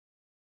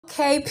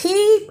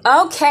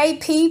Okay,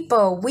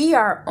 people, we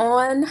are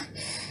on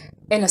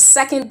in a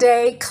second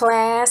day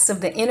class of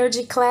the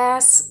energy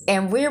class,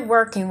 and we're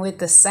working with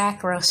the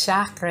sacral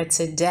chakra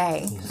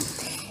today.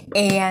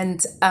 And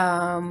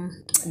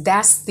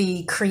that's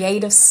the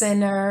creative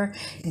center,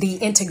 the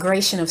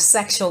integration of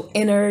sexual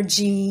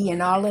energy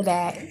and all of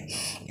that.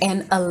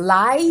 And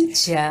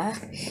Elijah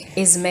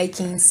is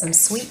making some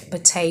sweet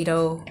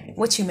potato.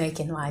 What you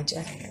making,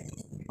 Elijah?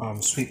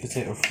 Sweet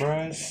potato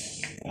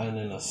fries, and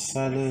then a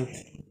salad,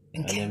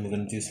 and then we're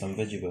gonna do some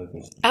veggie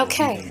burgers.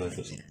 Okay.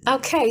 Burgers.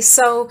 Okay,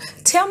 so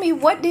tell me,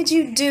 what did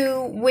you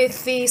do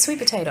with the sweet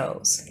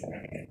potatoes?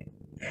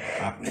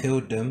 I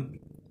peeled them,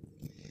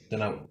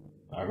 then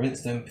I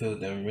rinsed them, peeled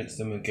them, rinsed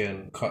them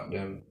again, cut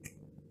them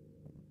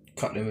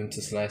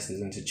into slices,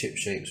 into chip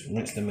shapes,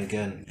 rinsed them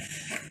again.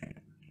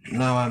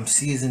 Now I'm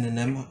seasoning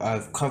them.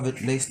 I've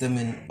laced them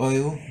in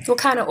oil. What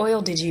kind of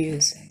oil did you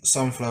use?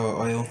 Sunflower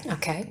oil.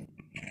 Okay.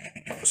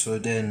 So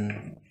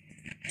then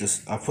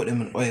I put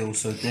them in oil,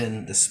 so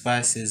then the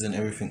spices and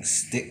everything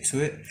stick to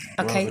it,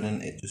 Okay. rather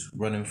than it just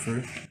running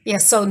through. Yeah,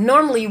 so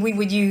normally we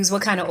would use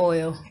what kind of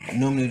oil?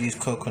 Normally we use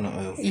coconut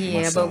oil.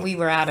 Yeah, myself. but we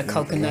were out of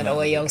coconut out of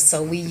oil, it.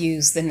 so we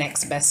used the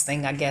next best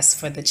thing, I guess,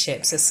 for the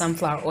chips is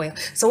sunflower oil.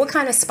 So what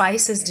kind of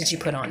spices did you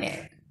put on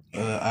it? I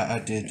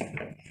added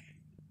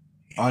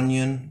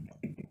onion,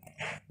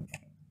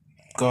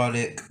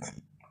 garlic,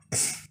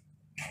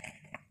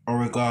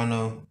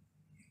 oregano,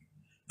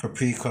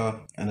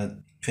 paprika, and a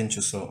pinch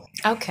of salt.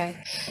 Okay.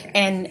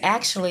 And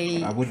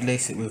actually, I would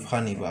lace it with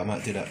honey, but I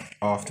might do that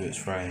after it's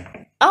frying.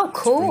 oh, Bring out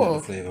cool. the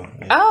flavor.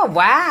 Yeah. Oh,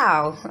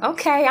 wow.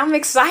 Okay, I'm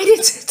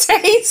excited to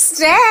taste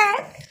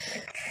that.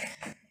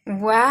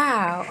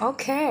 Wow.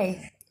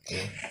 Okay. Yeah.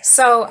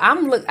 So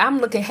I'm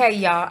looking. Hey,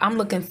 y'all, I'm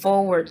looking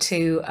forward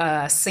to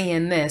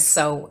seeing this.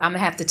 So I'm gonna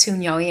have to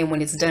tune y'all in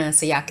when it's done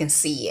so y'all can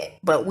see it.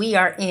 But we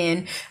are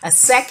in a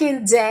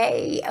second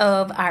day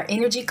of our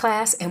energy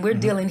class, and we're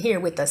dealing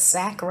here with the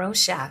sacral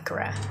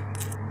chakra.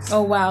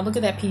 Oh wow! Look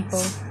at that,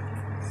 people.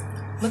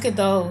 Look at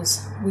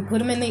those. We put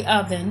them in the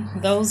oven.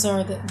 Those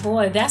are the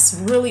boy. That's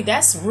really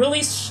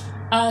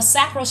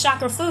sacral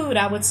chakra food,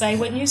 I would say.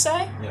 Wouldn't you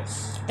say?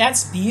 Yes.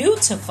 That's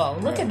beautiful.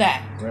 Look at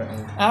that. Right.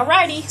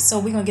 Alrighty, so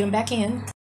we're gonna get them back in.